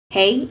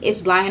Hey,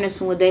 it's Bly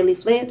Henderson with Daily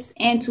Flips,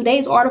 and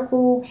today's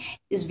article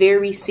is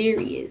very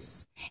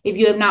serious. If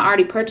you have not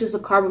already purchased a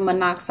carbon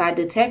monoxide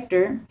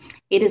detector,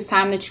 it is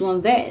time that you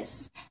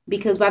invest,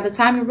 because by the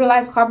time you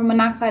realize carbon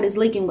monoxide is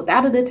leaking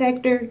without a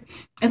detector,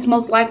 it's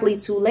most likely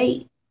too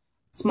late.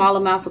 Small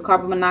amounts of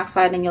carbon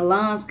monoxide in your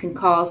lungs can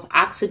cause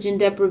oxygen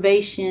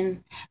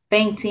deprivation,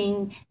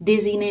 fainting,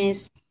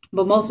 dizziness,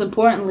 but most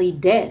importantly,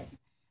 death.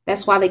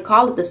 That's why they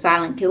call it the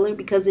silent killer,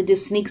 because it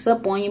just sneaks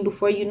up on you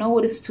before you know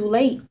it, it's too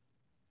late.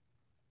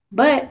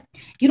 But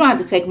you don't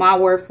have to take my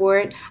word for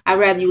it. I'd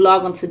rather you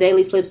log on to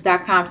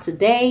dailyflips.com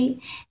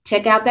today,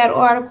 check out that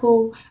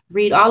article,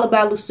 read all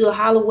about Lucille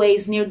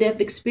Holloway's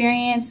near-death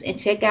experience, and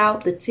check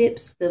out the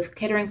tips the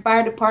Kettering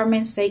Fire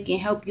Department say can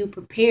help you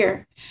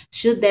prepare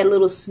should that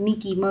little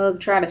sneaky mug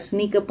try to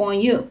sneak up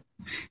on you.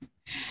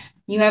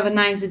 You have a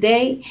nice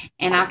day,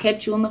 and I'll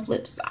catch you on the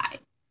flip side.